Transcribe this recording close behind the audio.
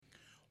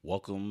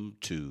Welcome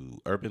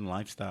to Urban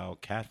Lifestyle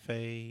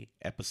Cafe,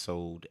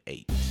 Episode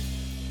 8.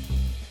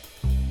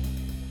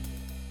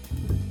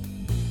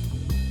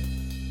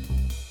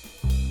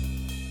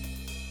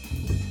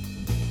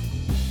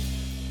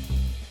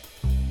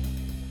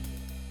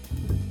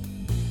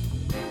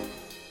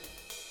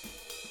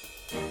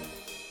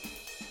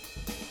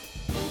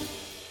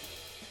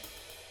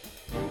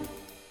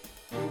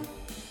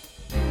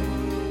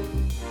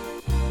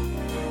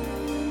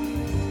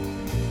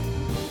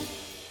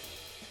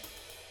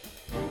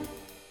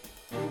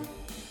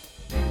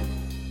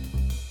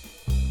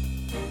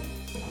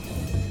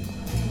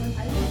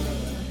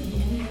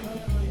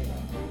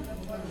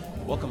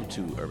 Welcome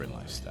to Urban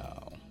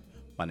Lifestyle.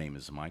 My name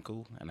is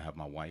Michael, and I have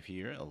my wife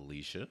here,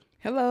 Alicia.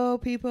 Hello,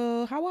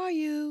 people. How are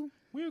you?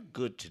 We're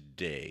good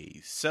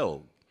today.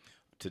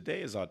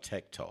 Today is our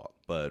tech talk,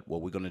 but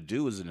what we're going to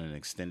do is an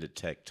extended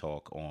tech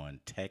talk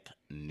on tech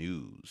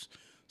news.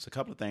 So, a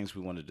couple of things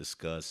we want to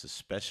discuss,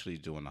 especially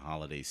during the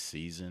holiday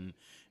season,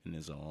 and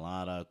there's a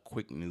lot of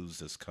quick news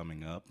that's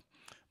coming up.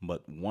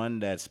 But one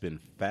that's been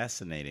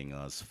fascinating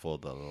us for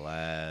the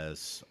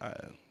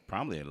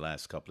probably the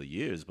last couple of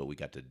years, but we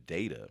got the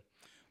data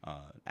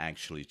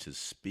actually to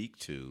speak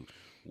to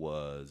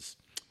was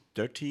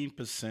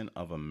 13%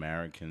 of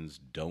Americans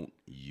don't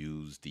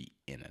use the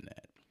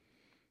internet.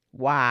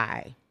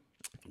 Why?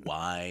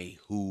 Why?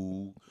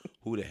 Who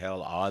the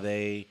hell are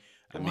they?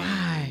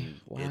 Why?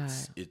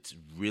 It's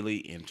really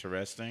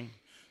interesting.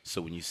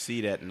 So when you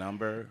see that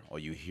number or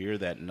you hear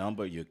that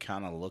number, you're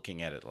kind of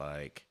looking at it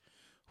like,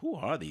 who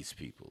are these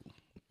people?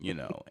 And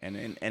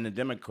the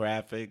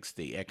demographics,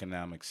 the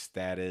economic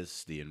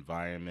status, the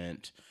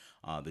environment,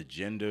 the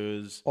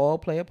genders, All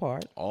play a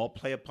part. all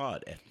play a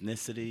part.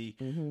 Ethnicity,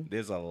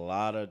 there's a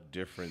lot of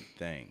different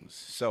things.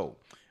 So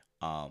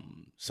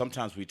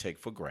sometimes we take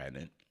for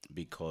granted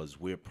because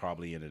we're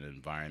probably in an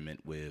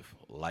environment with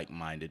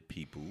like-minded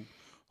people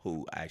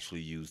who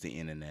actually use the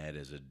internet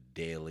as a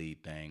daily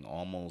thing,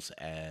 almost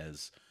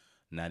as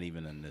not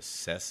even a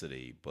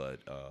necessity,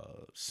 but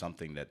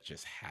something that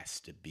just has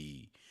to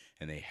be,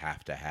 and they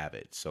have to have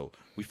it. So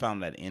we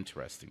found that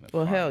interesting.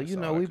 Well, hell,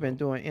 we've been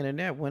doing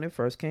internet when it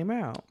first came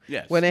out.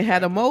 Yes, When they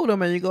had a exactly.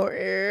 modem and you go,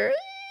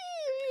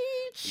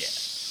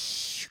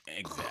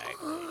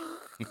 Exactly.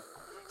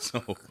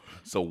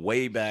 So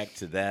way back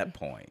to that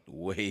point,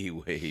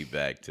 way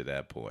back to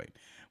that point,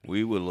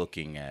 we were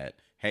looking at,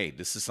 hey,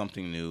 this is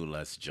something new.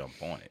 Let's jump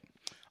on it.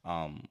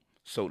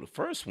 So the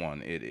first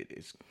one,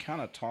 it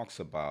kind of talks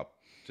about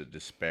the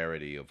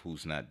disparity of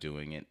who's not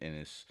doing it, and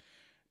it's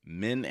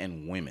men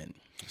and women.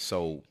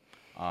 So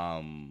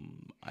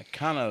I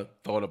kind of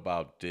thought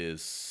about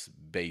this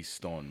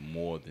based on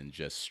more than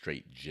just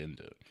straight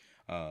gender.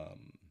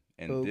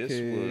 And this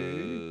Okay.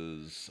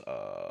 was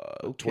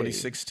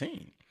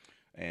 2016.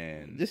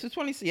 And This is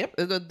 20. Yep,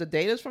 the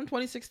data is from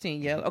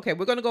 2016. Yeah. Okay,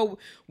 we're gonna go.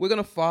 We're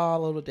gonna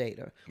follow the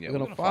data. Yeah, we're we're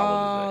gonna gonna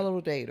follow the follow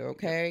the data.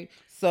 Okay.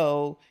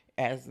 So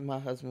as my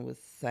husband was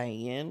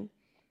saying,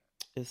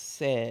 it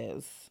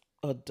says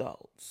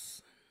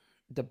adults.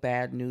 The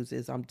bad news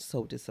is I'm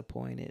so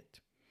disappointed.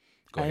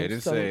 go I am ahead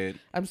and so say it.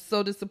 I'm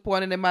so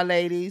disappointed in my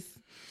ladies.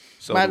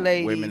 So My the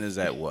ladies. women is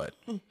at what?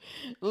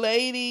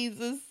 Ladies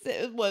is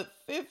what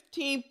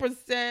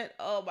 15%.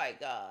 Oh my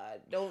God!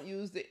 Don't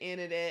use the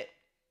internet.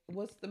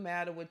 What's the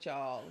matter with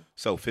y'all?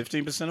 So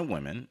 15% of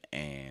women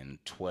and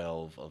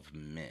 12 of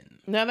men.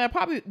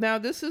 Now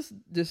this is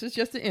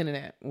just the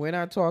internet. We're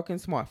not talking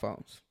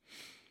smartphones.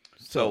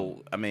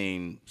 So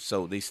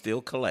they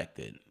still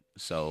collected.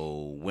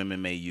 So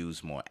women may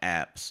use more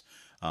apps.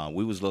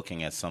 We was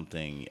looking at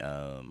something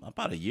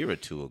about a year or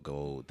two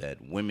ago that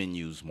women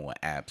use more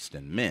apps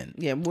than men.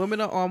 Yeah,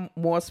 women are on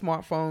more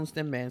smartphones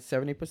than men.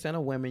 70%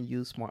 of women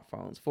use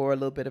smartphones for a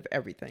little bit of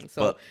everything.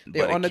 So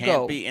they're But on it the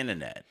can't go. be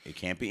internet. It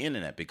can't be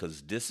internet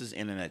because this is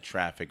internet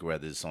traffic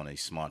whether it's on a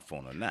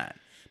smartphone or not.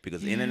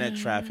 Because internet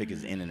traffic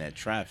is internet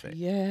traffic.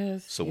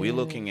 Yes. So we're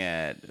looking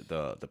at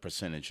the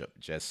percentage of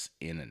just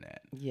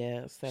internet.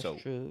 Yes,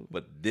 that's true.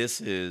 But this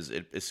is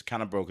it's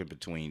kind of broken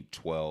between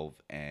 12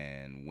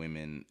 and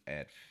women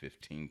at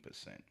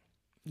 15%.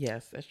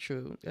 Yes, that's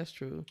true. That's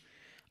true.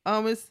 I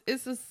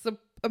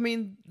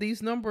mean,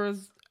 these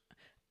numbers.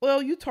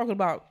 Well, you talking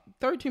about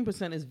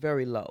 13% is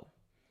very low.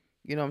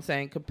 You know what I'm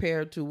saying?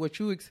 Compared to what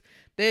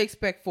they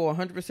expect for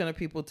 100% of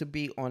people to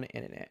be on the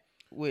internet,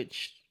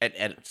 which At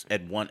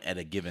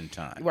a given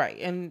time. right,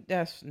 and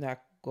that's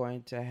not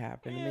going to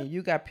happen. I mean,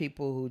 you got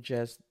people who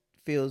just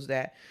feels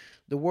that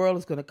the world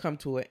is going to come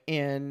to an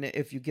end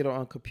if you get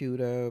on a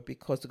computer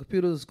because the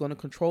computer is going to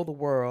control the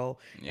world,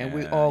 and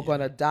we're all going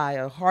to die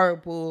a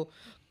horrible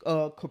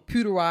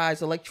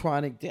computerized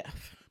electronic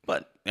death.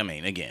 But I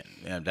mean, again,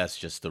 that's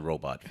just the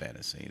robot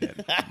fantasy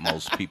that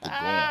most people go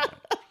on.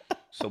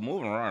 So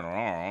moving right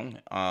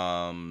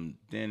along,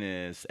 then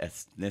is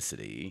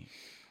ethnicity.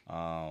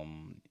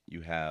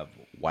 You have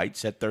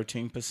whites at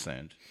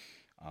 13%,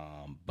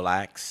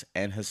 blacks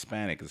and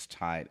Hispanic is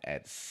tied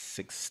at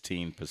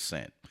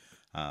 16%.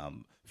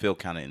 feel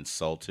kind of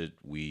insulted.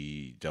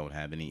 We don't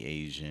have any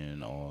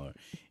Asian or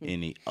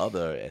any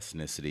other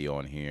ethnicity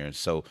on here,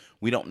 so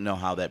we don't know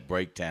how that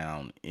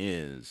breakdown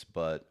is.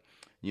 But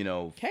Hey,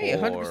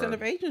 100%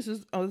 of Asians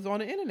is on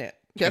the internet.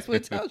 That's what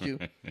it tells you.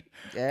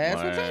 That's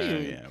what it tells you.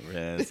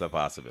 Yeah, it's a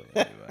possibility.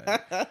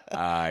 But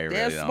I They're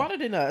really smarter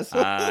than us.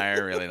 I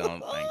really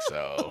don't think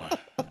so.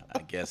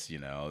 I guess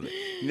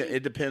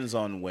it depends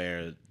on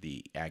where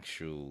the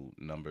actual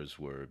numbers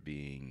were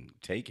being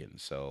taken.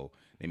 So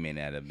they may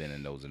not have been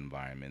in those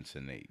environments,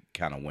 and they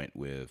kind of went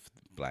with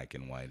black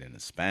and white and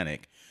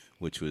Hispanic,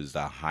 which was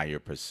the higher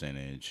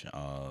percentage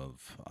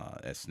of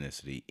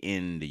ethnicity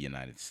in the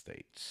United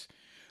States.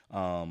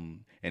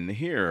 And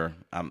here,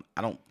 I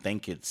don't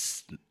think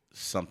it's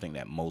something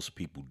that most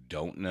people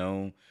don't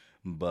know,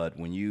 but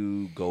when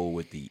you go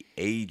with the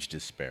age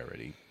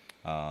disparity,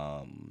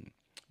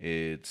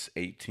 it's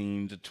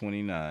 18 to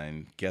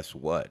 29. Guess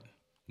what?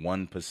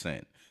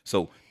 1%.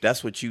 So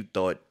that's what you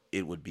thought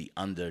it would be,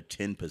 under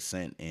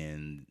 10%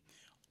 in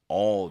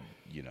all,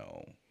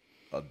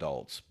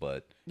 adults,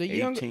 but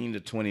The 18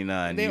 to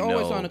 29, they're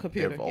always on the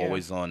computer, They're yeah.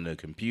 always on the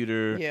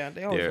computer. Yeah,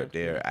 they're always on the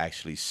computer. They're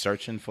actually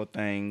searching for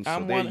things.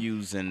 So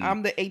using.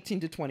 I'm the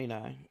 18 to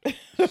 29.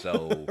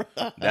 So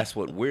that's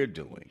what we're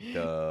doing.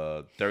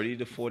 The 30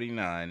 to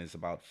 49 is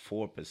about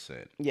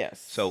 4%.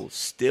 Yes. So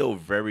still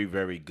very,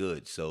 very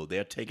good. So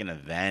they're taking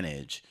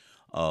advantage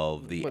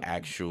of the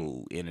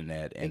actual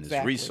internet and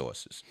its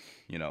resources.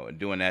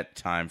 During that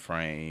time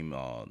frame,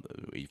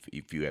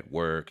 if you're at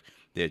work,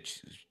 they're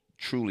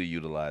truly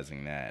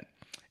utilizing that.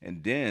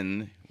 And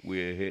then we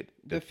hit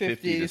the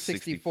 50 to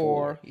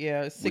 64.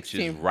 Yeah, 16. Which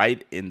is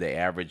right in the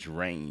average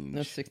range,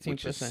 16%.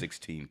 which is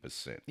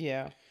 16%.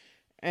 Yeah.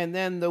 And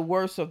then the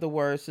worst of the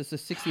worst is the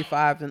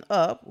 65 and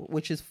up,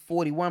 which is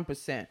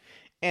 41%.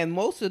 And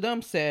most of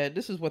them said,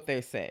 this is what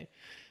they said.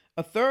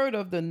 A third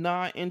of the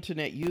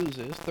non-internet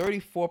users,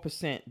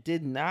 34%,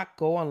 did not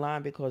go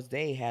online because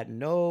they had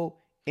no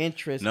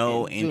interest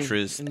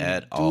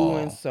at all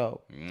doing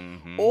so,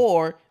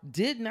 or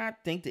did not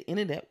think the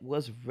internet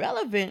was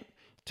relevant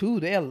to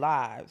their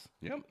lives.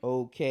 Yep.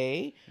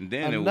 Okay. And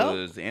then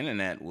the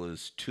internet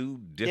was too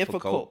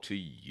difficult to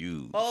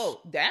use. Oh,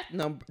 that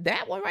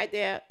one right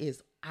there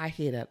is, I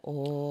hear that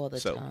all the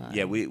time.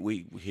 Yeah,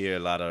 we hear a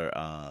lot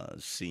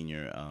of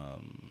senior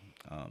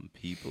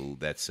people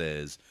that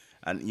says,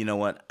 you know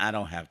what? I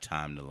don't have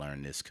time to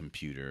learn this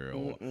computer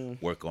or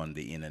work on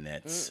the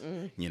internets.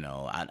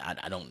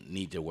 I don't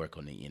need to work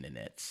on the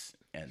internets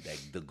and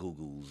the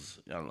Googles.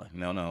 I'm like,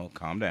 no,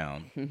 calm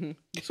down.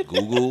 It's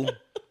Google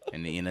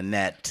and the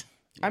internet.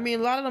 I mean,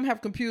 a lot of them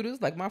have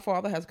computers. Like my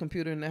father has a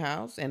computer in the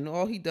house, and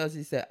all he does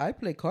is say, I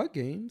play card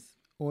games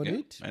on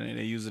it. And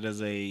they use it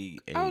as a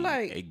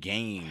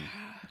game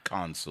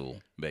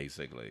console,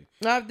 basically.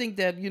 I think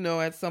that,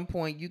 at some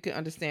point you can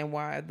understand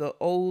why the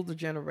older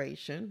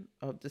generation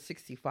of the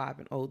 65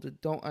 and older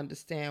don't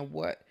understand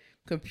what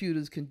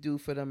computers can do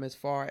for them as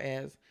far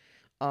as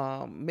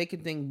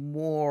making things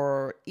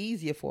more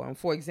easier for them.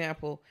 For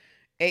example,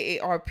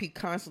 AARP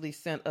constantly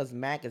sent us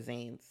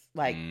magazines.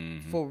 Like,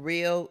 for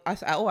real. I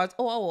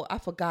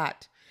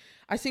forgot.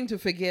 I seem to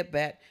forget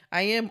that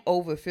I am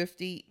over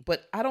 50,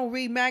 but I don't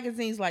read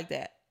magazines like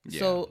that. Yeah.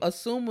 So,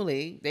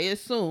 they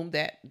assume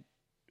that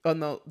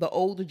the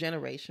older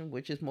generation,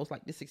 which is most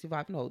likely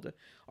 65 and older,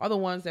 are the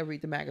ones that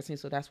read the magazine.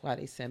 So that's why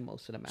they send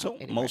most of them out. So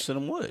anyway. Most of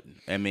them would.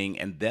 I mean,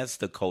 and that's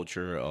the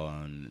culture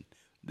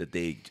that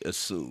they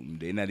assume.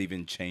 They're not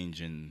even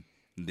changing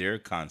their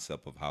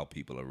concept of how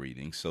people are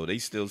reading. So they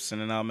still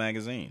sending out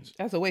magazines.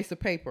 That's a waste of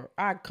paper.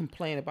 I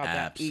complain about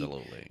that.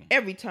 Absolutely.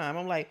 Every time.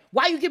 I'm like,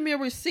 why you give me a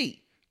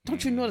receipt?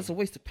 Don't you know it's a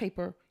waste of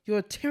paper?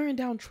 You're tearing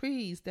down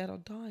trees that are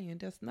dying.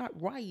 That's not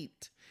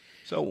right.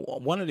 So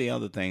one of the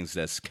other things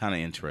that's kind of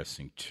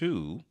interesting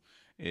too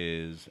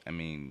is,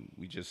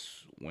 we just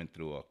went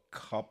through a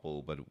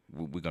couple, but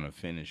we're going to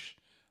finish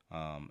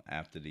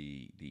after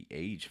the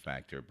age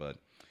factor. But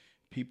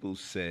people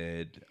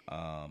said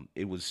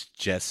it was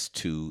just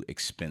too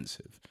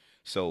expensive.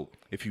 So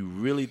if you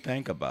really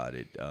think about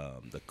it,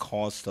 the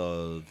cost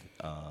of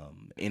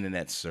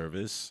internet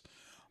service,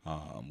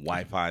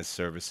 Wi-Fi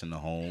service in the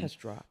home has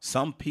dropped.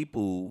 Some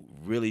people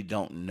really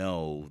don't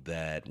know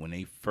that when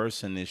they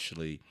first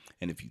initially,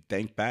 and if you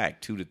think back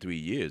 2 to 3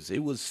 years, it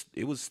was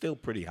still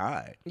pretty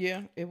high.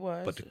 Yeah, it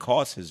was. But the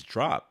cost has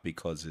dropped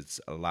because it's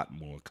a lot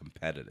more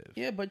competitive.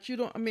 Yeah, but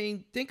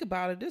think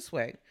about it this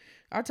way.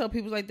 I tell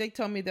people, like, they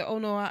tell me that, oh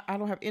no, I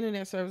don't have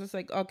internet service. It's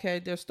like, okay,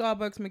 there's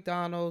Starbucks,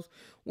 McDonald's,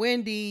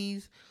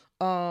 Wendy's,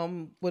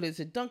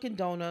 Dunkin'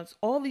 Donuts.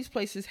 All these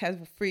places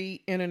have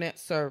free internet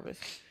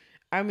service.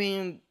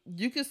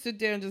 You could sit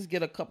there and just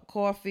get a cup of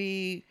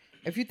coffee.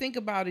 If you think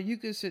about it, you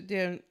could sit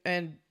there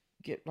and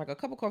get like a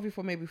cup of coffee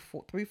for maybe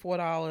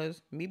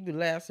 $3-4, maybe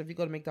less if you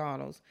go to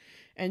McDonald's,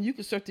 and you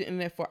could surf the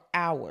internet for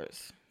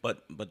hours.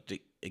 But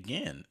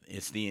again,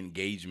 it's the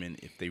engagement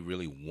if they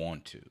really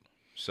want to.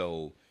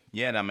 So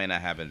yeah, I may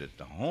not have it at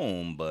the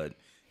home, but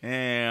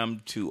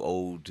I'm too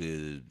old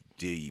to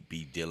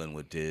be dealing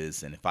with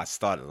this, and if I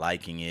start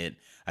liking it,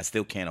 I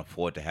still can't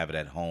afford to have it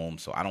at home,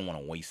 so I don't want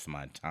to waste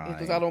my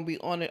Because I time. don't be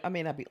on it. I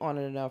may not be on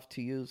it enough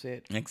to use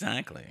it.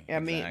 Exactly. I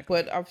mean,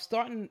 Exactly.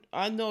 but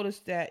I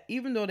noticed that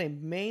even though they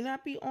may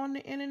not be on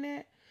the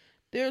internet,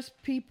 there's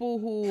people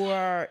who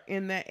are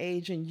in that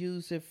age and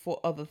use it for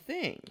other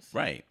things.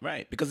 Right,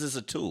 right. Because it's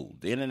a tool.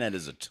 The internet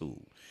is a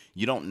tool.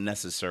 You don't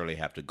necessarily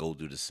have to go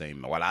through the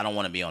same. Well, I don't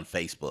want to be on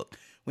Facebook.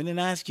 We didn't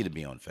ask you to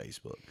be on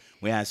Facebook.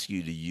 We asked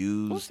you to Well,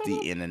 use some the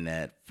of,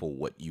 internet for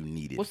what you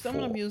need it well, some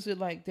of them for. use it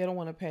like they don't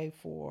want to pay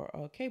for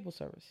cable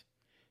service,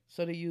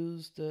 so they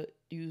use the.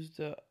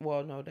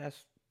 Well, no,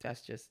 that's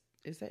just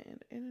is that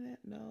internet?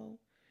 No,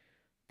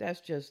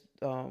 that's just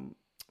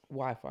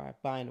Wi-Fi,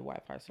 buying the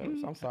Wi-Fi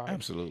service. I'm sorry,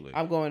 Absolutely.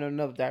 I'm going in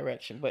another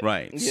direction, but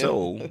Right. yeah.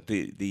 So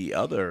the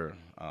other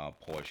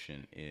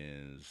portion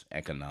is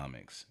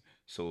economics.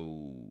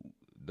 So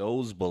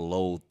those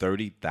below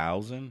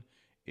 30,000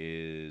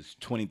 is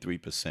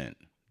 23%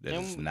 that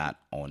is And not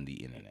on the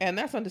internet. and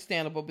that's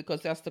understandable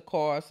because that's the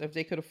cost if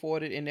they could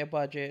afford it in their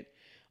budget.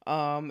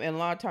 And a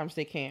lot of times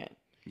they can't.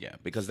 Yeah,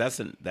 because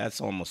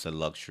that's almost a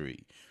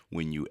luxury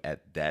when you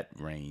at that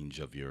range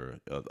of your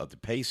of the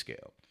pay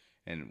scale,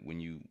 and when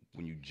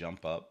you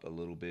jump up a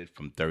little bit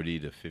from 30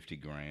 to 50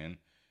 grand,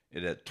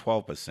 it at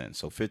 12%,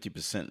 so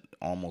 50%,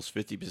 almost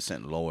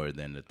 50% lower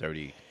than the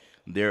 30.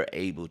 They're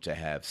able to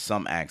have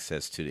some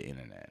access to the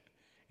internet,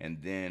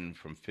 and then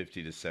from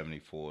 50 to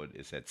 74,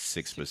 it's at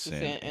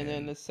 6%, And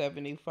then the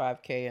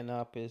 75K and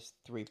up is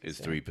 3%. is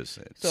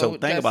 3%. So So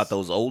think about that's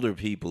those older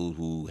people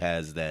who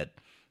has that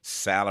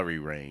salary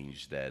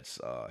range that's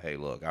hey,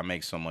 look, I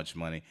make so much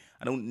money,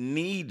 I don't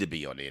need to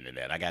be on the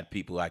internet. I got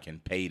people I can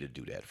pay to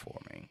do that for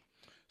me.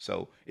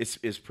 So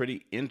it's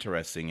pretty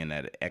interesting in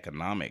that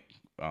economic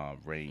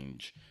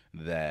range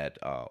that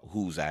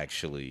who's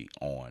actually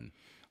on.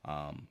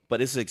 But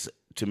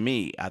to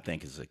me, I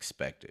think it's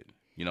expected.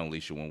 You know,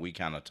 Alicia, when we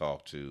kind of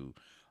talk to,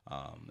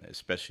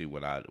 especially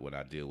when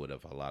I deal with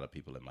a lot of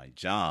people in my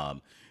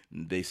job,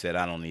 they said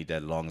I don't need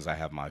that. As long as I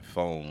have my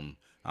phone,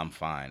 I'm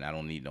fine. I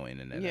don't need no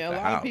internet yeah, at a the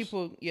lot of house.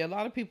 people. Yeah, a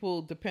lot of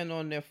people depend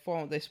on their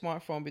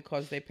smartphone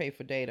because they pay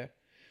for data.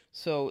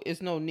 So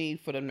it's no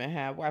need for them to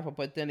have Wi-Fi.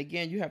 But then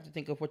again, you have to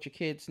think of what your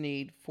kids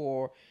need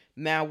for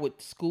now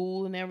with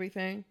school and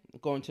everything.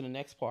 Going to the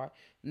next part.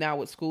 Now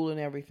with school and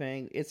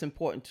everything, it's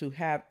important to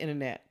have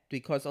internet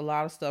because a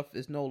lot of stuff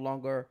is no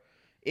longer.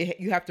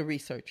 You have to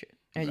research it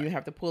and you Right.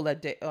 have to pull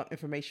that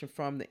information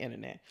from the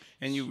internet.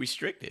 And you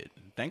restrict it.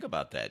 Think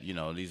about that. You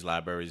know, these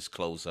libraries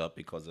close up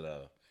because of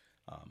the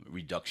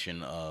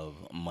reduction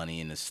of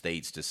money in the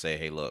states to say,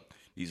 hey, look,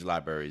 these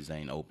libraries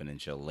ain't open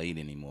until late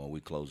anymore.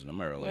 We closing them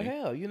Well, early.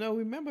 hell,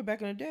 remember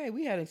back in the day,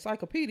 we had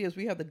encyclopedias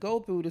we had to go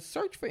through to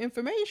search for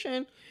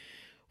information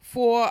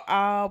for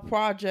our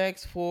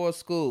projects for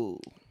school.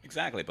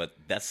 Exactly, but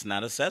that's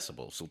not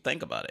accessible. So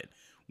think about it.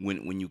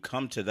 When you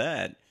come to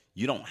that,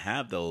 you don't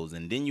have those,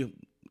 and then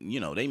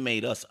they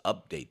made us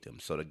update them.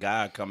 So the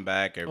guy come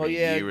back Oh every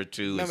yeah, year or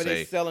two and remember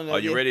they say, selling "Are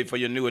it? you Yeah, ready for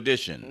your new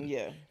edition?"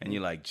 yeah. And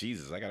you're like,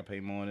 "Jesus, I gotta pay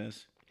more on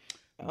this."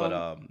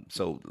 But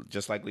so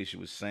just like Lisa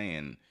was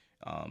saying,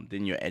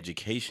 then your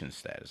education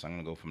status. I'm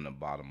gonna go from the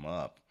bottom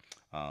up.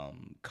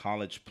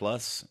 College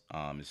plus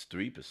is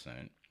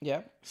 3%.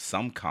 Yep.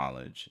 Some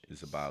college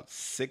is about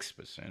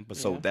 6%, but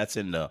so Yeah. that's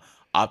in the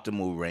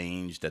optimal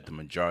range that the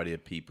majority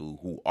of people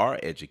who are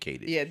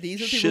educated Yeah, these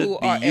are people should who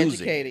be are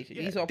using. educated.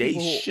 Yeah, These are they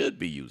people who should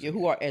be using. yeah,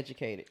 who are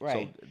educated,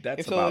 right?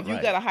 That's So about if you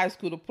right. got a high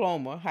school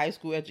diploma, high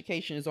school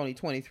education is only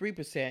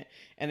 23%,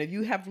 and if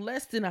you have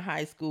less than a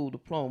high school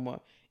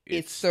diploma,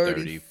 it's It's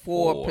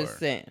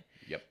 34%.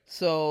 Yep.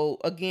 So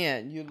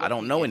again, I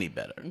don't know any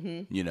better.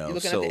 You know, you're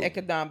looking so at the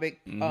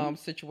economic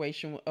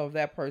situation of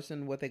that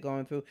person, what they're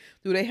going through.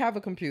 Do they have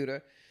a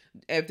computer?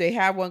 If they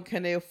have one,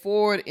 can they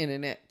afford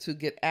internet to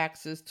get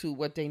access to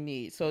what they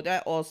need? So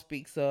that all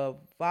speaks of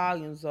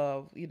volumes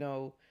of,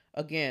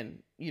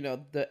 again,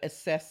 the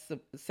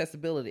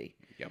accessibility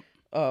yep.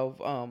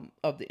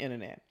 of the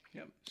internet.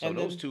 Yep. So And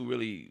those then two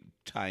really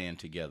tie in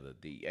together,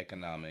 the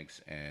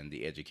economics and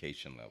the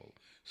education level.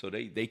 So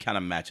they kind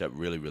of match up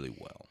really, really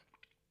well.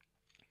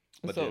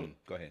 But so then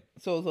go ahead.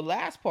 so the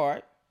last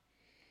part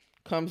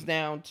comes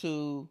down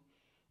to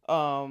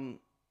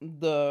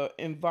the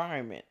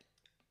environment,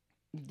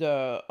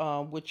 the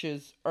which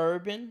is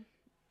urban,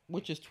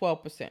 which is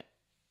 12%,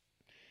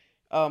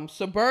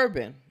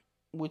 suburban,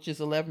 which is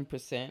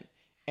 11%,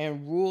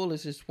 and rural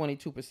is just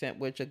 22%.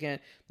 Which again,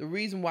 the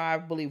reason why I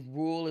believe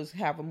rural is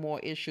having more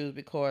issues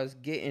because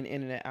getting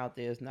internet out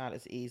there is not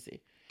as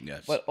easy.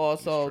 Yes. But that's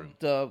also true.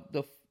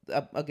 the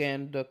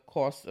again the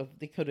cost of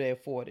could they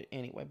afford it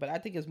anyway. But I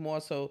think it's more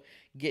so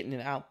getting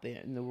it out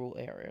there in the rural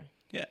area.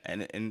 Yeah,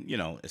 and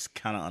it's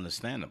kind of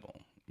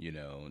understandable.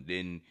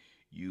 Then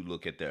you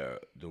look at the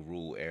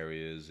rural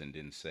areas and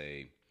then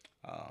say,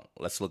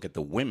 let's look at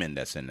the women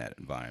that's in that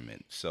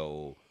environment.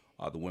 So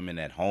are the women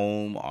at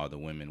home? Are the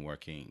women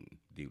working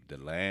the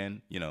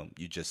land?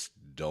 You just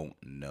don't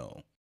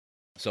know.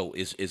 So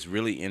it's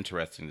really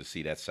interesting to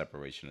see that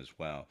separation as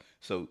well.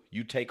 So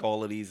you take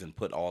all of these and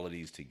put all of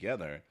these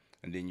together.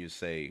 and then you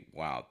say,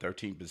 wow,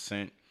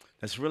 13%.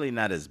 That's really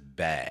not as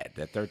bad.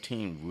 That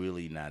 13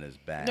 really not as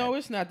bad. No,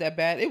 it's not that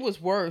bad. It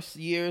was worse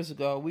years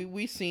ago.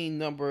 We seen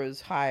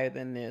numbers higher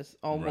than this,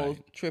 almost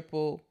Right.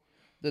 triple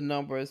the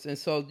numbers, and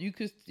so you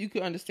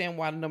could understand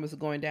why the numbers are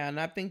going down. And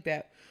I think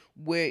that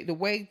where the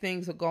way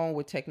things are going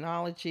with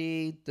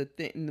technology,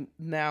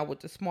 now with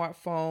the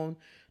smartphone,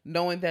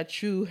 knowing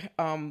that you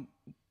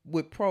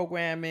with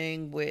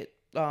programming with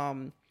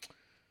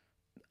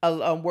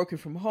working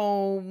from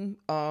home,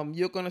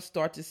 you're going to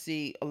start to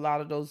see a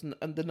lot of those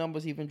the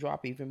numbers even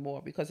drop even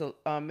more because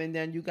and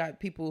then you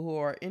got people who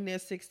are in their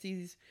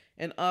 60s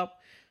and up.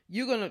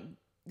 You're gonna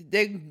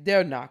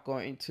they're not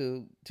going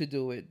to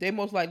do it. They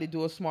most likely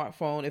do a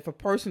smartphone if a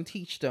person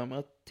teach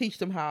them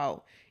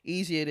how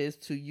easy it is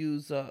to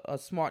use a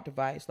smart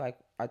device. Like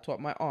I taught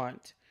my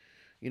aunt,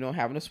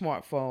 having a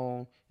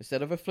smartphone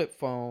instead of a flip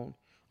phone.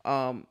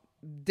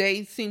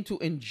 They seem to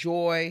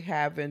enjoy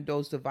having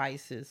those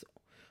devices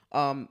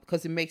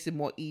because it makes it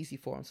more easy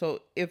for them.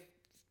 So if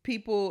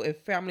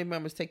family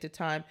members take the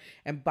time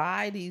and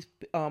buy these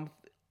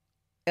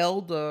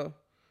elder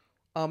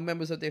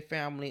members of their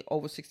family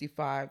over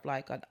 65,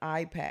 like an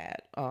iPad,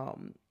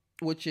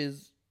 which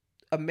is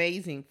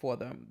amazing for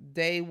them,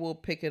 they will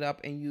pick it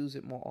up and use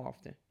it more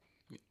often.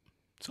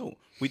 So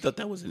we thought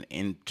that was an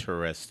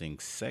interesting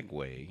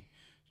segue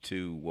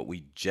to what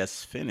we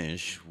just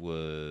finished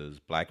was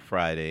Black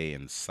Friday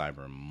and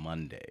Cyber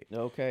Monday.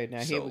 Okay, now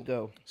here we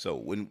go. So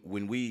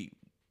when we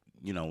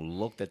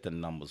looked at the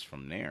numbers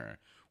from there,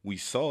 we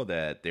saw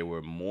that there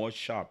were more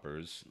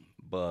shoppers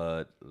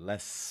but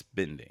less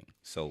spending.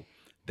 So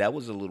that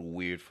was a little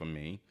weird for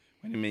me.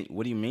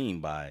 What do you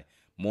mean by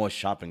more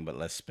shopping but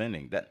less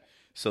spending?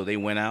 So they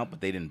went out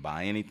but they didn't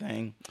buy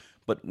anything.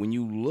 But when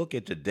you look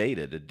at the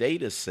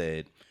data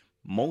said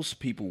most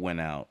people went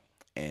out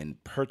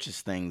and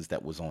purchased things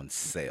that was on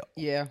sale.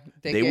 Yeah,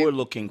 they were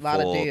looking for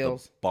the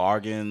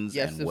bargains.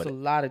 Yes, there's a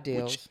lot of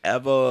deals.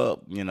 Whichever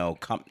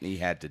company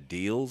had the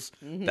deals,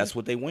 that's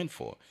what they went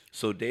for.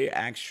 So their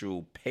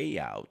actual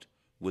payout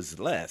was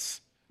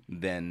less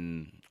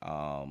on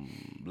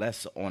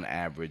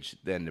average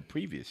than the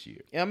previous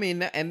year. I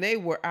mean, and they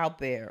were out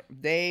there.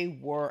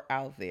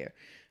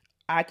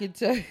 I can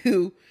tell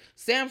you,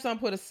 Samsung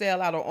put a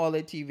sale out on all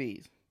their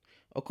TVs.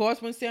 Of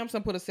course, when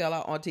Samsung put a sale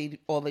out on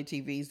all their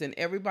TVs, then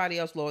everybody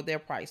else lowered their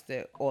price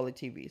to all the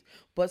TVs.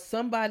 But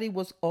somebody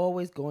was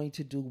always going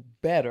to do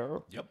better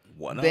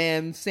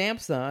than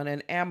Samsung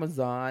and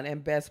Amazon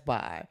and Best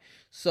Buy.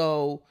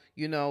 So,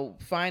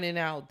 finding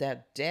out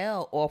that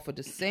Dell offered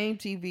the same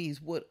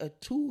TVs with a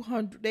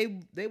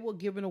 $200, they were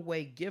giving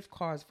away gift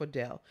cards for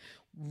Dell,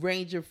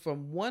 ranging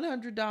from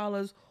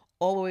 $100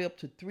 all the way up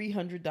to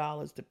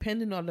 $300,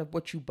 depending on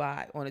what you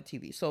buy on a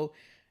TV. So,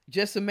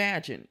 just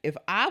imagine if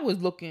I was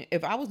looking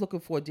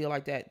for a deal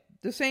like that,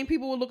 the same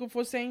people were looking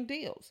for the same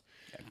deals.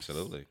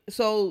 Absolutely.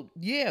 So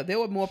yeah, there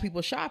were more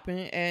people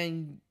shopping,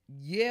 and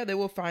yeah, they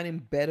were finding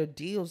better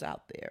deals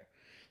out there.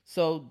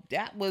 So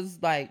that was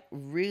like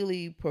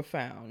really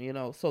profound,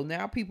 So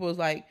now people is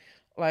like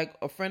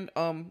a friend,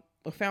 a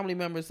family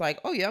member is like,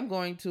 oh yeah, I'm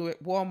going to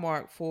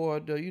Walmart for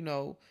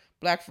the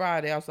Black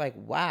Friday. I was like,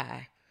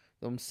 why?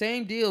 Them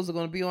same deals are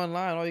going to be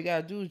online. All you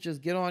gotta do is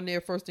just get on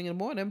there first thing in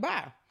the morning and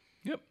buy.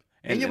 Yep.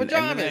 And your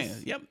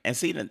pajamas. Yep. And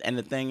see, and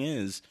the thing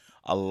is,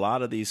 a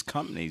lot of these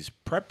companies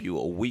prep you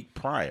a week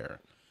prior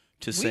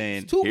to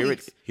saying,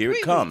 here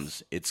it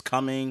comes. It's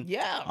coming.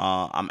 Yeah.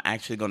 I'm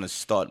actually going to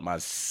start my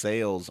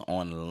sales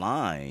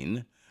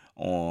online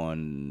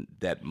on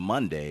that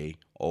Monday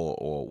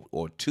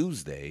or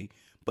Tuesday,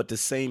 but the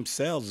same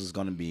sales is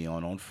going to be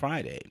on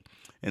Friday.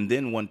 And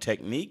then one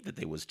technique that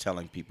they was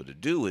telling people to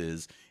do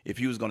is, if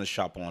you was going to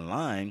shop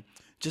online,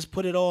 just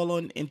put it all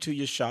into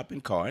your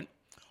shopping cart.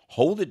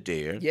 Hold it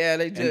there. Yeah,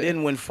 they do. And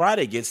then when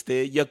Friday gets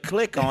there, you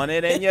click on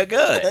it and you're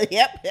good.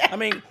 Yep. I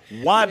mean,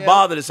 why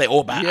bother to say,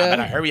 I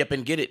better hurry up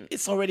and get it?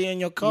 It's already in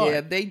your cart.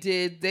 Yeah, they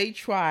did. They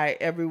tried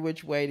every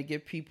which way to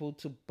get people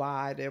to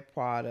buy their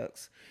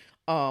products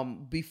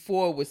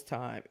before it was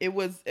time. It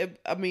was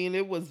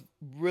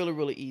really,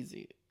 really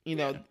easy.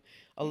 A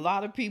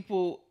lot of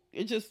people,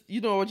 just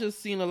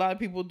seeing a lot of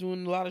people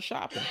doing a lot of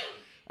shopping.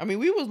 I mean,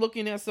 we was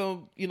looking at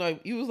some,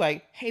 he was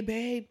like, hey,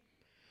 babe.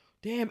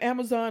 Damn,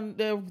 Amazon,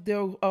 their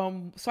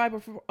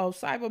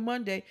Cyber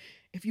Monday,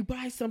 if you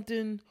buy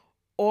something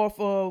off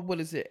of,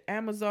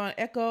 Amazon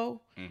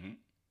Echo,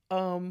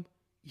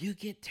 you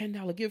get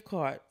 $10 gift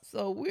card.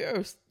 So what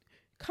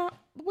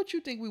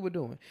you think we were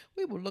doing?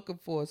 We were looking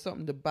for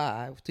something to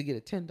buy to get a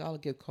 $10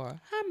 gift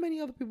card. How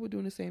many other people were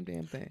doing the same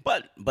damn thing?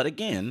 But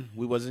again,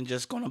 we wasn't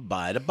just going to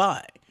buy to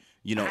buy.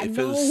 If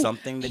it was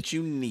something that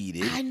you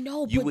needed,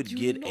 you would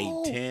get a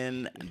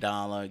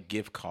 $10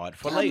 gift card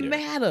for later. Doesn't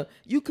matter.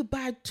 You could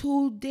buy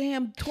 2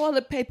 damn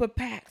toilet paper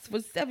packs for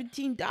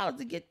 $17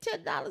 and get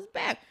 $10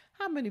 back.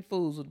 How many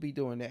fools would be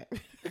doing that?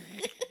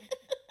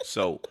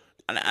 So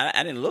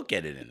I didn't look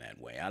at it in that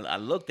way. I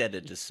looked at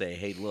it to say,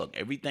 hey, look,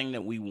 everything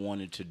that we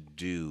wanted to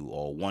do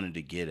or wanted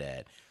to get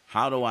at,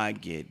 how do I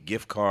get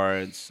gift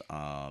cards,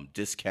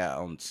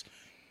 discounts,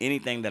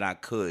 anything that I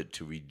could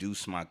to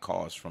reduce my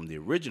costs from the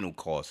original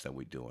cost that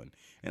we're doing.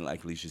 And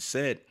like Alicia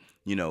said,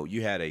 you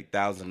had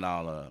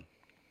 $1,000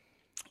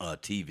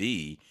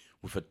 TV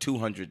with a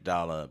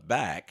 $200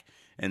 back,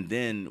 and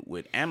then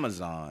with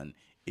Amazon,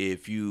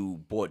 if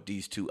you bought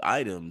these two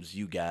items,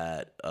 you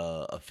got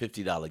a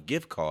 $50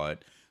 gift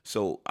card.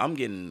 So I'm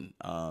getting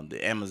the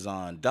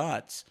Amazon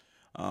Dots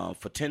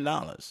for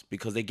 $10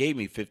 because they gave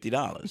me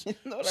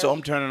 $50. So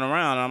I'm turning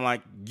around and I'm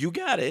like, you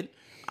got it.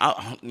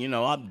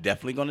 I'm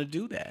definitely going to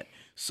do that.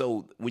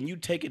 So when you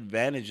take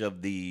advantage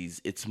of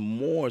these, it's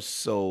more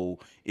so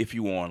if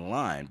you're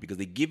online because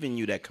they're giving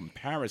you that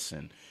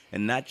comparison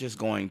and not just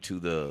going to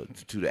the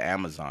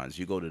Amazons.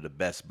 You go to the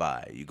Best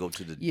Buy, you go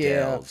to the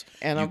Dells,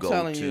 and you I'm go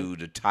telling to you,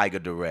 the Tiger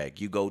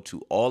Direct, you go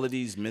to all of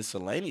these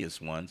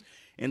miscellaneous ones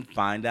and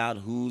find out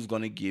who's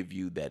going to give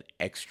you that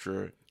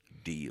extra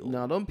deal.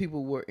 Now, them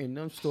people were in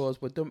them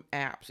stores with them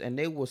apps, and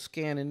they were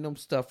scanning them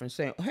stuff and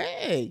saying,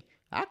 hey,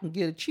 I can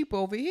get it cheap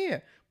over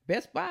here.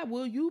 Best Buy,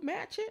 will you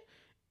match it?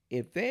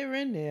 If they're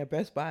in there,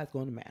 Best Buy is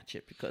going to match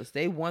it because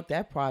they want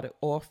that product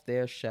off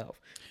their shelf.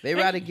 They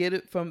rather get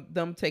it from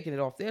them taking it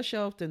off their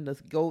shelf than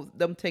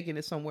them taking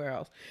it somewhere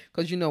else.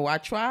 Because,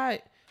 I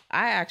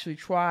actually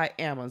tried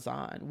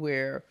Amazon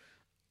where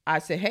I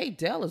said, hey,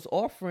 Dell is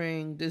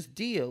offering this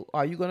deal.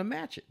 Are you going to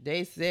match it?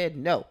 They said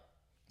no.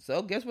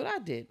 So guess what I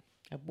did?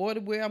 I bought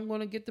it where I'm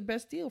going to get the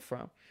best deal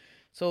from.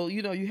 So,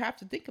 you have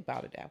to think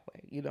about it that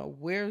way.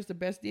 Where's the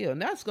best deal?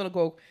 And that's going to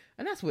go,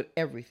 and that's with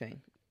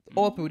everything,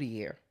 all through the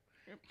year.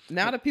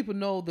 Now that people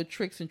know the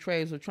tricks and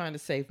trades of trying to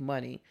save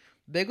money,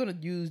 they're going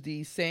to use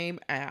these same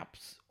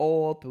apps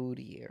all through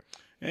the year.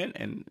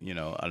 And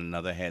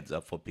another heads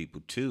up for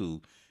people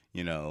too,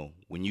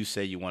 when you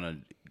say you want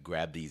to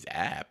grab these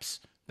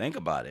apps, think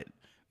about it.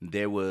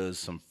 There was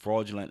some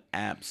fraudulent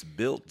apps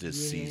built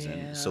this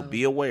season. So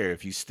be aware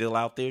if you're still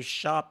out there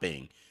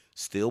shopping.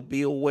 Still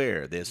be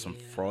aware there's some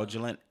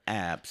fraudulent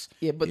apps.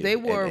 Yeah, but they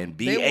were and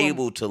be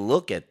able to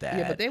look at that.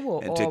 Yeah, but they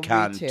were and all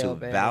to retail,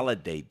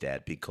 validate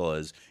that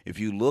because if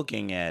you're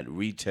looking at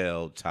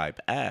retail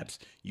type apps,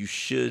 you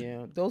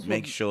should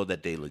make sure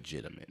that they're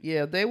legitimate.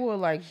 Yeah, they were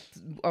like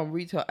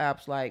retail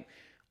apps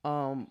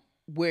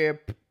where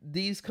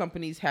these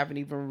companies haven't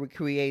even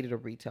recreated a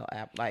retail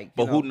app.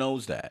 But who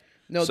knows that?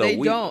 No, so they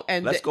don't.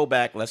 And let's go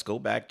back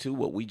to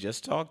what we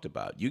just talked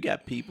about. You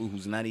got people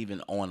who's not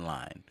even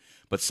online.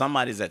 But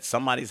somebody's at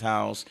somebody's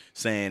house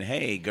saying,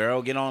 hey,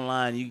 girl, get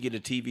online. You get a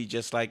TV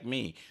just like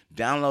me.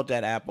 Download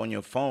that app on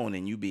your phone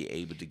and you be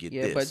able to get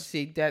this. Yeah, but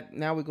see, that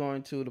now we're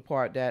going to the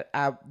part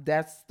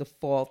that's the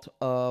fault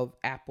of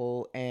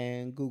Apple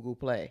and Google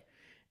Play.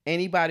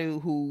 Anybody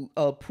who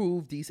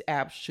approved these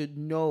apps should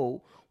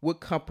know what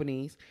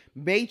companies,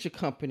 major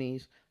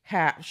companies,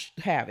 have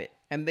it.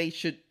 And they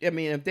should,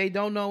 if they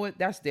don't know it,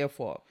 that's their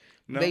fault.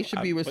 No, they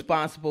should be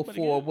responsible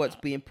for what's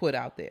being put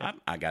out there.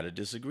 I got to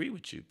disagree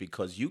with you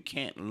because you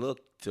can't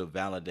look to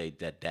validate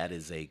that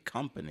is a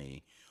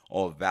company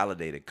or a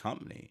validated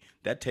company.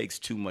 That takes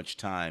too much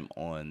time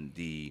on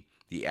the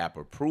app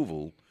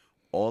approval.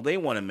 Or they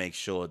want to make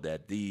sure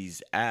that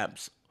these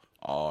apps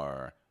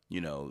are,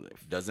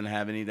 doesn't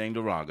have anything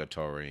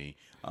derogatory,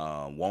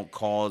 won't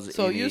cause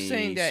any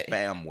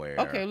spamware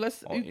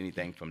or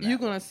anything from that. You're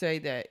going to say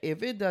that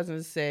if it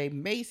doesn't say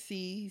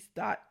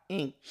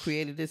Macy's.Inc.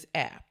 created this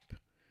app,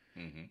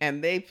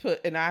 and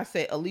I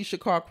say Alicia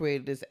Carr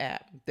created this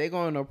app, they're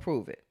going to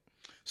approve it.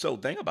 So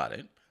think about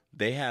it.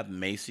 They have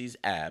Macy's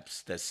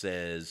apps that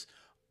says,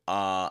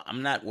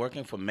 I'm not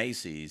working for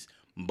Macy's,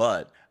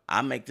 but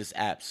I make this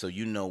app so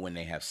you know when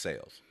they have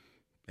sales.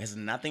 It has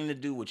nothing to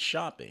do with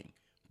shopping,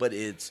 but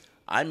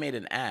I made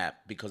an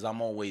app because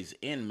I'm always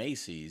in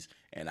Macy's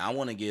and I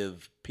want to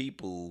give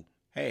people,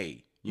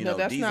 hey, these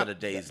are the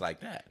days like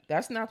that.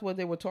 That's not what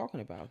they were talking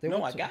about.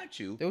 I got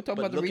you. They were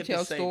talking about the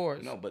retail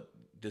stores. No, but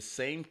the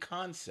same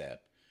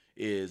concept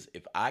is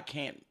if I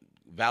can't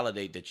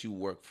validate that you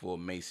work for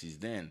Macy's,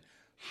 then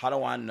how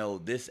do I know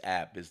this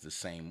app is the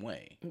same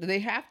way? They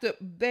have to.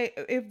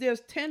 If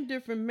there's 10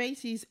 different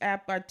Macy's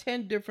app by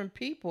 10 different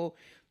people,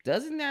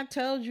 doesn't that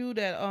tell you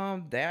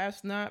that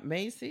that's not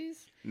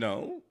Macy's?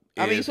 No.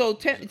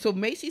 So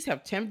Macy's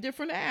have 10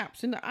 different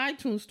apps in the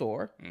iTunes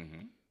store.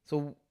 Mm-hmm.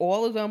 So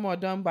all of them are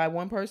done by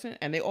one person,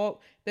 and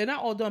they're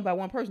not all done by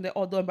one person. They're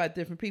all done by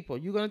different people.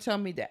 You're going to tell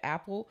me that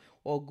Apple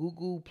or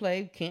Google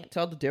Play can't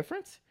tell the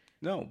difference?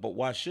 No, but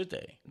why should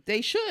they?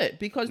 They should,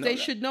 because they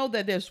should know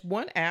that there's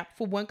one app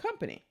for one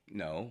company.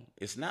 No,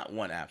 it's not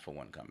one app for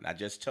one company. I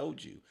just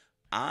told you,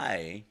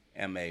 I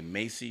am a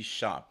Macy's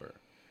shopper,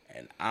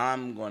 and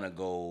I'm going to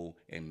go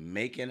and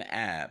make an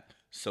app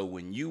so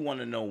when you want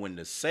to know when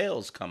the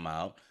sales come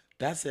out,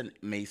 that's a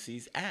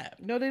Macy's app.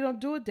 No, they don't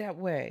do it that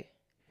way.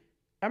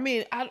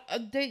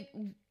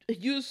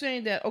 You're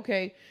saying that,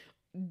 okay,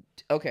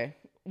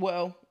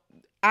 well,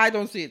 I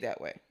don't see it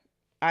that way.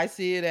 I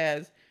see it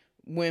as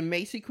when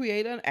Macy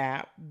created an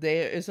app,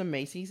 there is a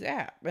Macy's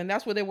app. And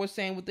that's what they were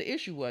saying what the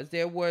issue was.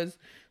 There was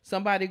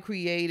somebody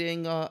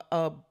creating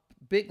a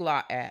Big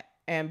Lot app,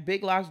 and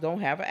Big Lots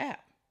don't have an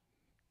app.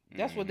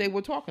 That's what they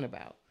were talking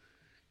about.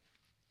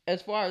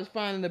 as far as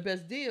finding the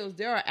best deals,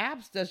 there are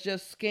apps that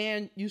just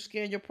scan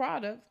your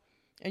product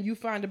and you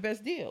find the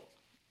best deal.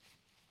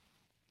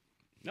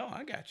 No,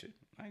 I got you.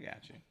 I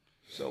got you.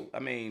 So I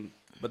mean,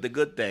 but the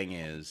good thing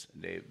is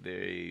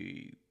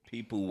they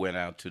people went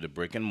out to the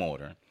brick and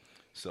mortar,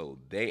 so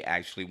they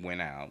actually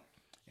went out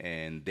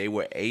and they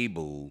were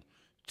able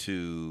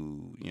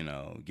to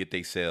get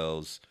their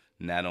sales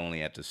not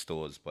only at the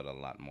stores but a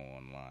lot more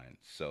online.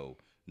 So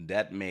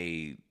that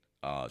made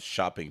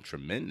shopping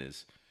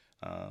tremendous,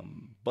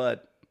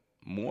 but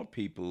more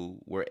people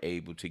were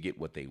able to get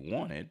what they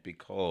wanted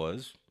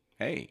because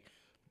hey,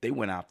 they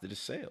went after the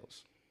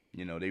sales.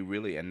 They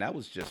really, and that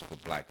was just for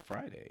Black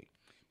Friday.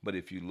 But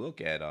if you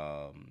look at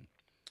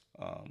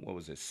what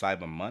was it,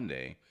 Cyber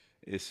Monday,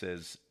 it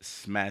says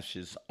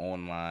smashes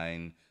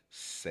online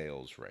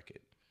sales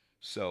record.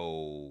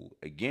 So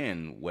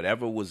again,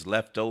 whatever was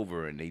left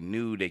over, and they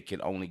knew they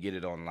could only get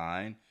it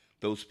online.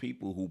 Those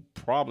people who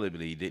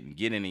probably didn't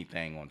get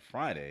anything on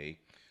Friday,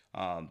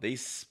 they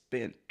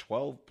spent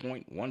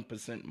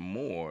 12.1%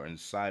 more in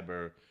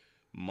Cyber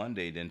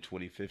Monday than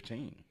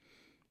 2015,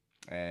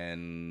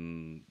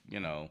 and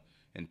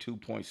and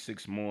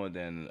 2.6 more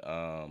than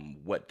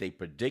what they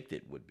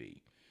predicted would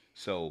be.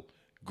 So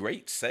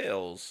great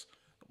sales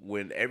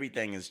when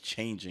everything is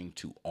changing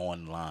to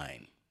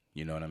online.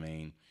 You know what I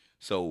mean?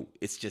 So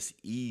it's just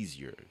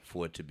easier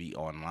for it to be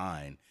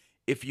online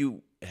if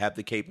you have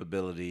the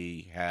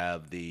capability,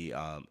 have the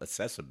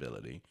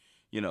accessibility.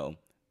 You know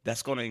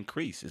that's going to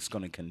increase. It's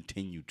going to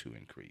continue to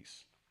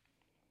increase.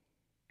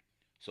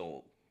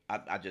 So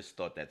I just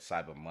thought that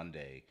Cyber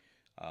Monday,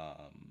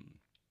 um,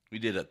 we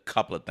did a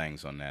couple of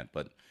things on that,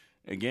 but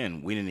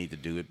again, we didn't need to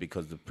do it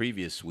because the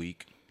previous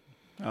week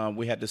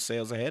we had the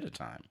sales ahead of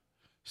time.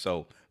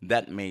 So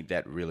that made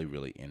that really,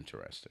 really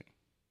interesting.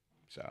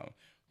 So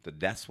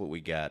that's what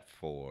we got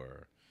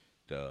for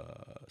the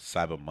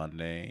Cyber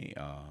Monday,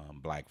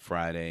 Black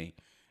Friday,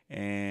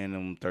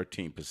 and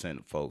 13%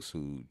 of folks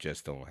who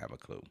just don't have a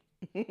clue.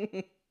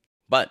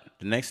 But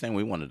the next thing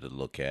we wanted to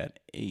look at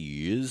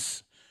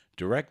is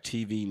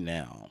DirecTV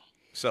Now.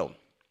 So,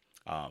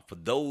 for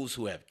those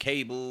who have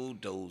cable,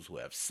 those who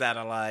have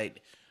satellite,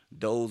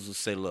 those who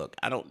say, look,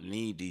 I don't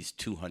need these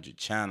 200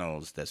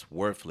 channels that's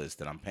worthless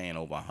that I'm paying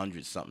over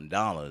 100 something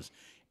dollars.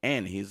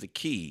 And here's the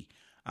key,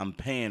 I'm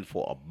paying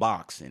for a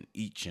box in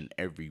each and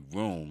every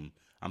room.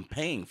 I'm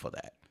paying for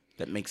that.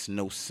 That makes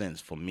no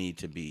sense for me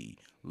to be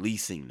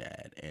leasing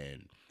that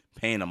and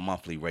paying a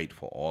monthly rate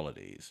for all of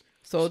these.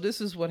 So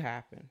this is what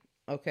happened.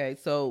 Okay,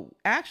 so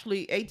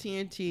actually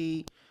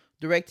AT&T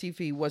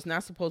DirecTV was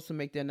not supposed to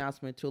make the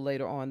announcement until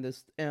later on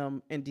this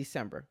in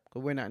December.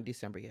 Because we're not in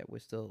December yet. We're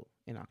still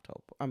in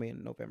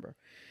November.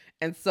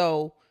 And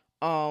so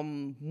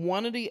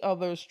one of the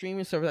other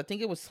streaming services, I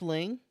think it was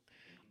Sling,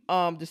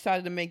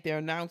 decided to make their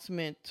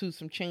announcement to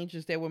some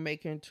changes they were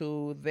making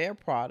to their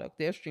product,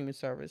 their streaming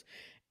service.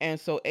 And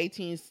so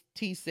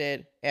AT&T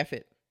said, F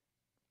it.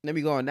 Let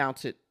me go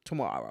announce it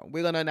tomorrow.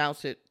 We're going to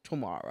announce it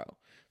tomorrow.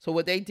 So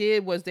what they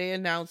did was they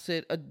announced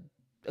it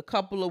a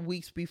couple of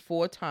weeks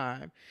before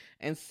time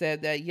and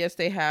said that, yes,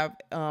 they have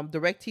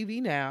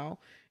DirecTV Now.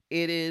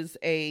 It is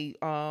a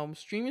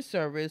streaming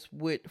service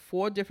with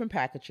 4 different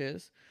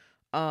packages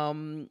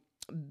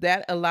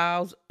that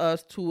allows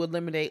us to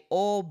eliminate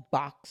all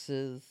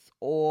boxes,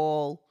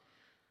 all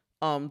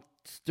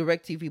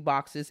DirecTV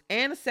boxes,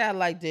 and a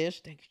satellite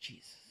dish. Thank you,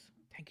 Jesus.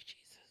 Thank you,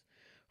 Jesus.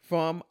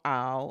 From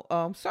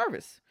our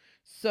service.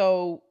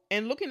 So,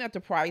 and looking at the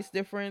price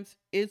difference,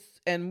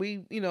 and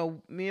we,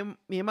 me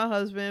and my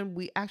husband,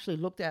 we actually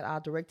looked at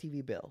our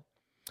DirecTV bill,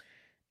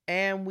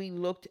 and we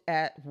looked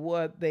at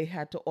what they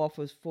had to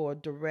offer for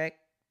Direct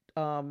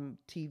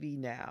TV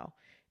Now,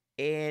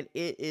 and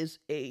it is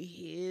a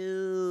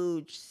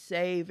huge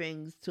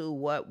savings to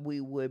what we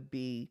would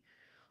be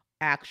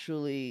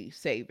actually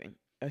saving.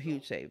 A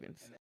huge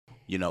savings.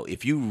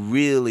 If you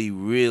really,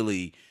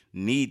 really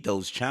need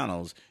those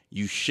channels,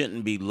 you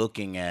shouldn't be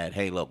looking at,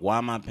 hey, look, why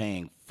am I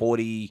paying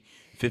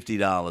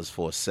 $40-$50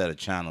 for a set of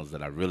channels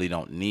that I really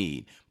don't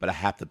need, but I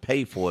have to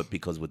pay for it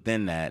because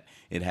within that,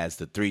 it has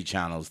the 3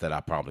 channels that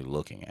I'm probably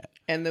looking at.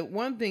 And the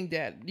one thing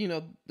that,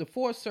 the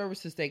 4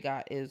 services they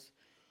got is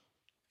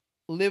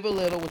Live a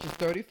Little, which is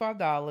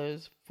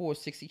 $35 for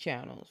 60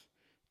 channels.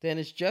 Then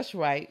it's Just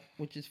Right,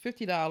 which is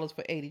 $50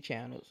 for 80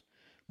 channels.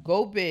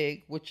 Go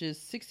Big, which is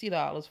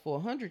 $60 for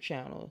 100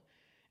 channels.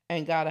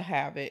 And Gotta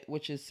Have It,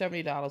 which is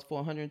 $70 for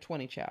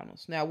 120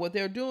 channels. Now, what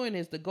they're doing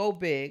is the Go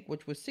Big,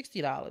 which was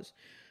 $60.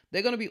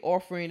 They're going to be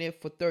offering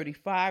it for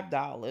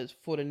 $35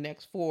 for the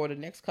next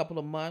couple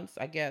of months,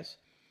 I guess,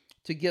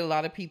 to get a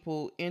lot of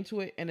people into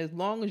it. And as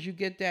long as you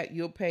get that,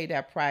 you'll pay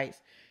that price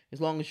as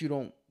long as you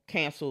don't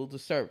cancel the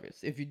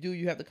service. If you do,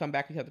 you have to come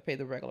back and you have to pay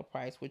the regular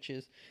price, which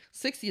is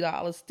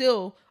 $60.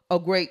 Still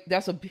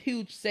that's a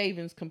huge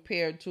savings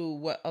compared to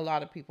what a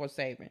lot of people are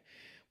saving.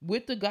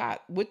 With the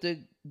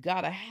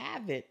Gotta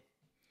Have It,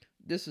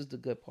 this is the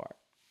good part.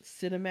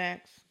 Cinemax,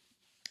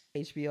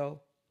 HBO,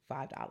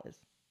 $5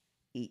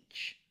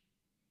 each.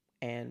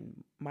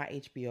 And my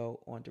HBO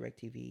on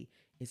DirecTV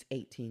is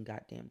 $18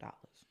 goddamn dollars.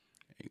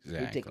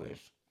 Exactly. Ridiculous.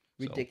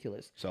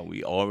 ridiculous. So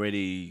we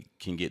already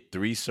can get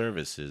 3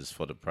 services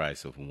for the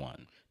price of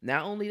one.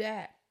 Not only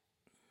that,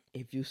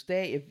 if you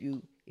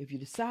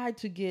decide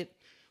to get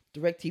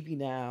DirecTV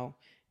now,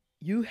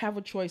 you have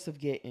a choice of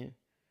getting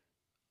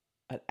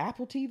an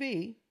Apple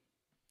TV,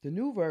 the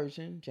new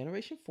version,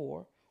 Generation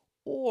 4,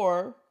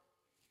 or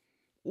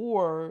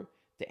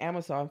the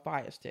Amazon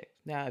Fire Stick.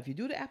 Now, if you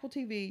do the Apple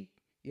TV,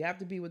 you have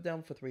to be with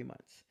them for 3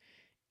 months.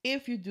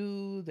 If you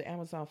do the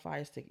Amazon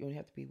Fire Stick, you only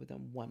have to be with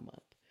them 1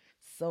 month.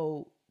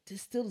 So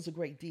this still is a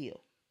great deal.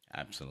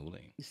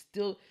 Absolutely. It's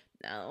still,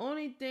 now, the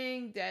only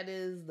thing that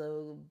is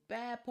the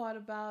bad part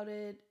about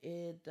it,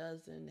 it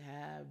doesn't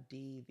have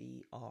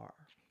DVR.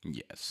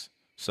 Yes.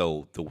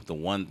 So the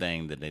one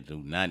thing that they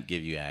do not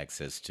give you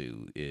access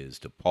to is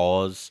to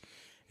pause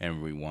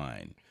and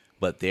rewind.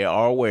 But they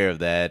are aware of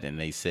that, and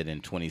they said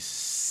in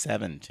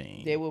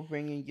 2017 They will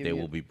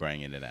be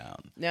bringing it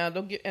out. Now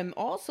don't get, and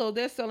also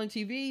they're selling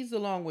TVs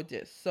along with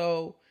this.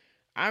 So,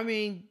 I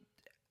mean,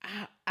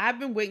 I've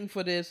been waiting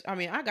for this. I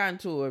mean, I got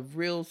into a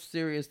real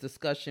serious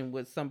discussion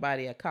with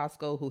somebody at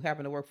Costco who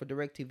happened to work for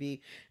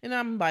DirecTV, and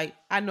I'm like,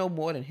 I know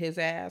more than his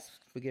ass.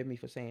 Forgive me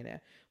for saying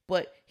that,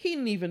 but he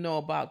didn't even know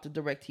about the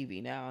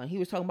DirecTV now, and he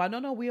was talking about,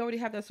 no, we already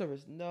have that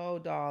service. No,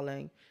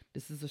 darling,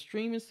 this is a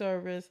streaming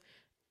service.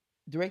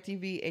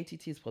 DirecTV,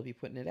 AT&T is supposed to be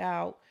putting it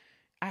out.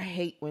 I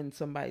hate when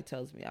somebody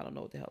tells me I don't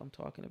know what the hell I'm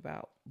talking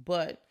about.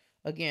 But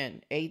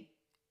again,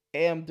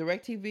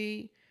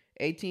 DirecTV,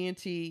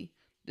 AT&T,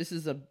 this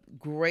is a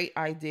great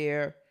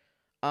idea.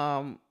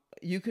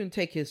 You can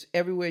take this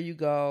everywhere you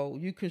go.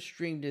 You can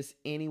stream this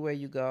anywhere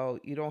you go.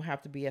 You don't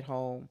have to be at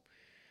home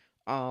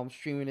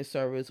streaming this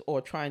service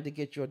or trying to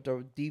get your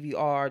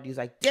DVR. He's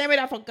like, damn it,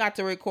 I forgot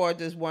to record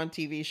this one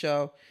TV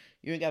show.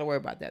 You ain't got to worry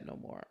about that no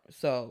more.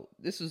 So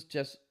this is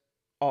just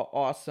an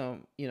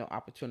awesome,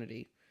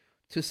 opportunity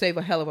to save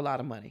a hell of a lot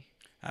of money.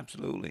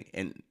 Absolutely.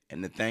 And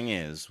the thing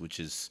is, which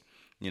is,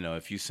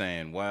 if you're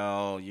saying,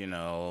 well,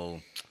 now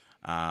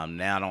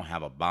I don't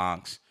have a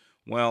box.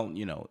 Well,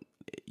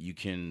 you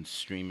can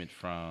stream it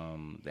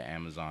from the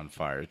Amazon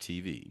Fire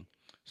TV.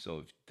 So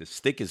if the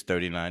stick is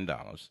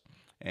 $39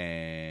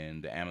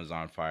 and the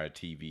Amazon Fire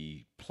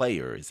TV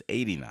player is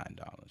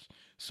 $89.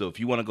 So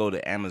if you want to go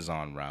the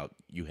Amazon route,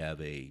 you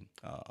have a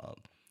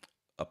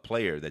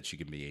player that you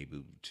can be able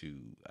to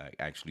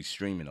actually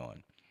stream it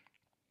on.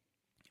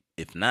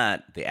 If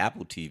not, the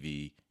Apple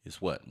TV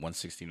is what,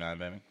 $169,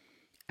 baby?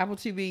 Apple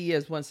TV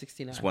is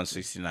 $169. It's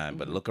 $169,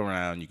 but look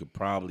around, you could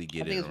probably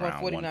get it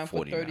around $149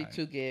 for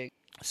 32 gig.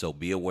 So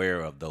be aware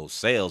of those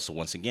sales. So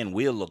once again,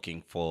 we're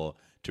looking to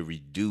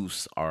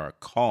reduce our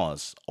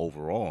costs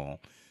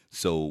overall.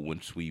 So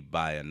once we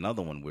buy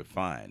another one, we're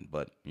fine.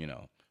 But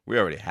we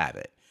already have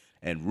it.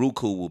 And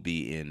Roku will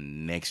be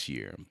in next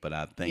year, but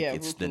I think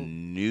it's Roku. The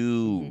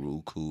new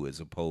Roku as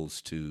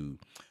opposed to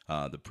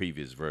the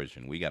previous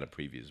version. We got a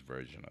previous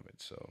version of it,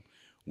 so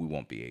we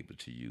won't be able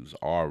to use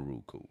our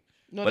Roku.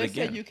 No, but they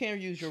said you can't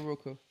use your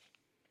Roku.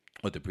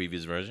 With the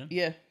previous version?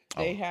 Yeah,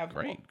 they have.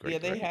 Great.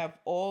 They have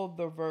all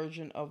the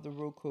version of the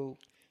Roku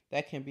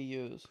that can be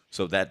used.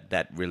 So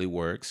that really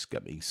works. I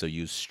mean, so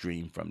you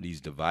stream from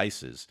these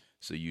devices,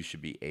 so you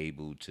should be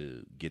able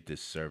to get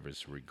this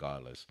service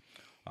regardless.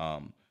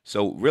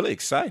 So really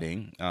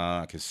exciting.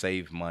 I can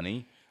save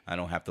money. I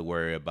don't have to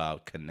worry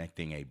about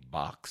connecting a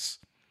box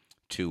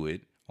to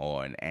it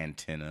or an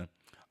antenna.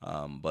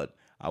 But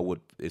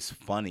it's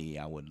funny.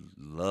 I would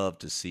love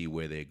to see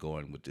where they're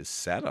going with this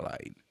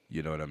satellite.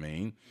 You know what I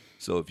mean?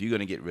 So if you're going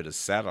to get rid of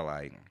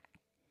satellite,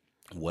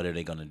 what are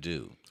they going to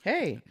do?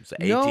 Hey, so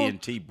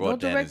AT&T brought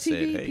that and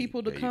said, hey,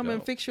 people to come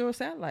and fix your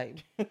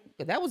satellite.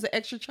 That was an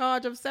extra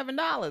charge of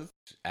 $7.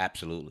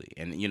 Absolutely.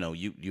 And,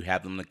 you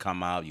have them to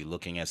come out. You're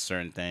looking at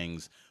certain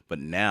things. But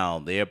now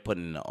they're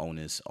putting the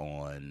onus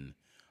on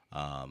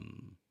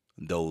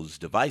those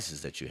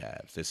devices that you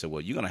have. They said,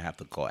 well, you're going to have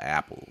to call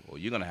Apple or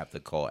you're going to have to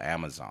call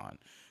Amazon.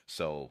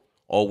 So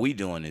all we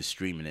doing is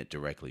streaming it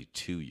directly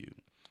to you.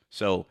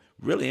 So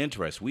really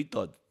interesting. We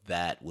thought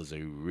that was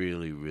a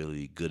really,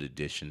 really good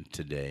addition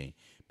today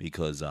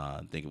because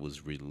I think it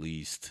was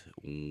released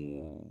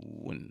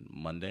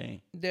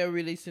Monday. They're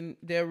releasing.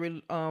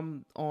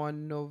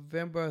 On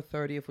November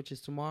 30th, which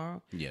is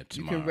tomorrow. Yeah,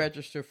 tomorrow. You can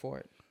register for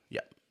it.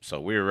 Yeah.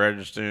 So we're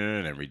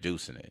registering and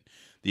reducing it.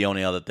 The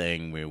only other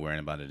thing we're worrying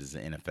about it is the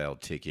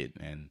NFL ticket,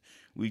 and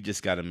we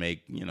just got to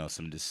make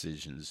some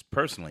decisions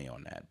personally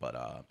on that.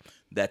 But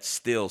that's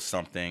still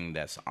something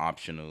that's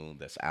optional,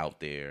 that's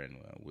out there, and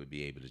we'll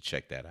be able to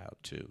check that out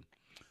too.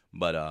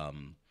 But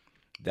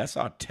that's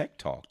our tech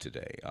talk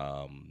today.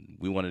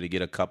 We wanted to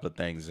get a couple of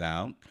things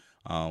out.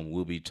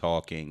 We'll be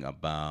talking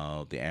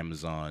about the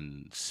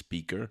Amazon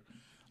speaker,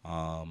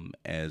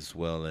 as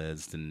well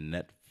as the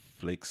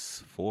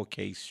Netflix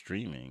 4K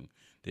streaming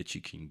that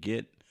you can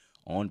get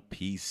on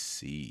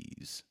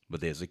PCs.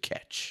 But there's a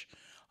catch.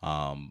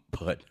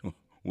 But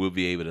we'll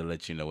be able to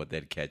let you know what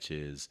that catch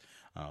is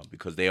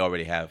because they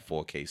already have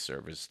 4K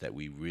service that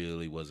we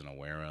really wasn't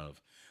aware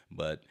of.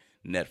 But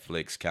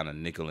Netflix kind of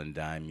nickel and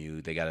dime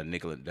you. They got a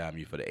nickel and dime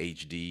you for the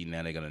HD.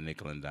 Now they're going to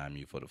nickel and dime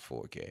you for the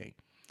 4K.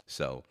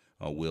 So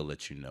we'll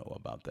let you know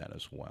about that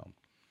as well.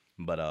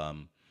 But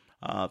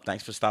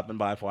thanks for stopping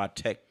by for our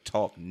Tech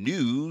Talk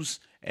news,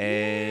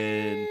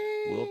 and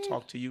we'll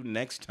talk to you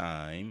next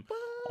time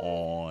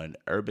on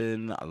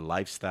Urban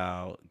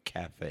Lifestyle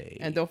Cafe.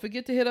 And don't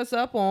forget to hit us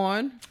up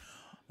on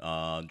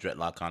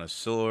Dreadlock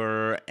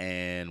Connoisseur,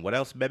 and what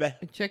else, baby?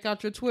 Check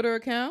out your Twitter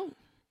account.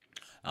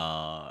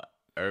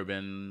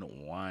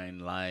 Urban Wine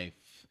Life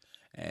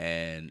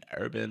and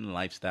Urban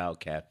Lifestyle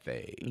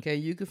Cafe. Okay,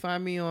 you can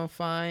find me on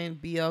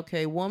Find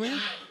BLK Woman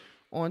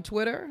on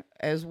Twitter,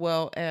 as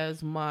well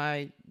as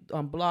my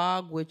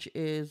blog, which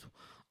is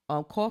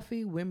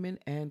Coffee, Women,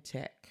 and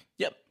Tech.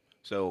 Yep.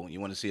 So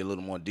you want to see a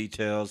little more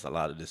details, a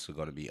lot of this is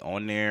going to be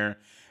on there,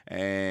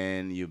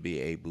 and you'll be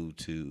able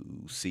to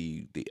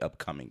see the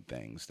upcoming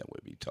things that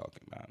we'll be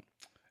talking about.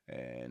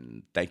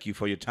 And thank you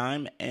for your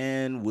time,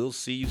 and we'll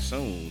see you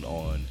soon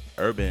on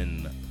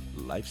Urban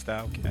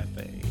Lifestyle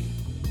Cafe.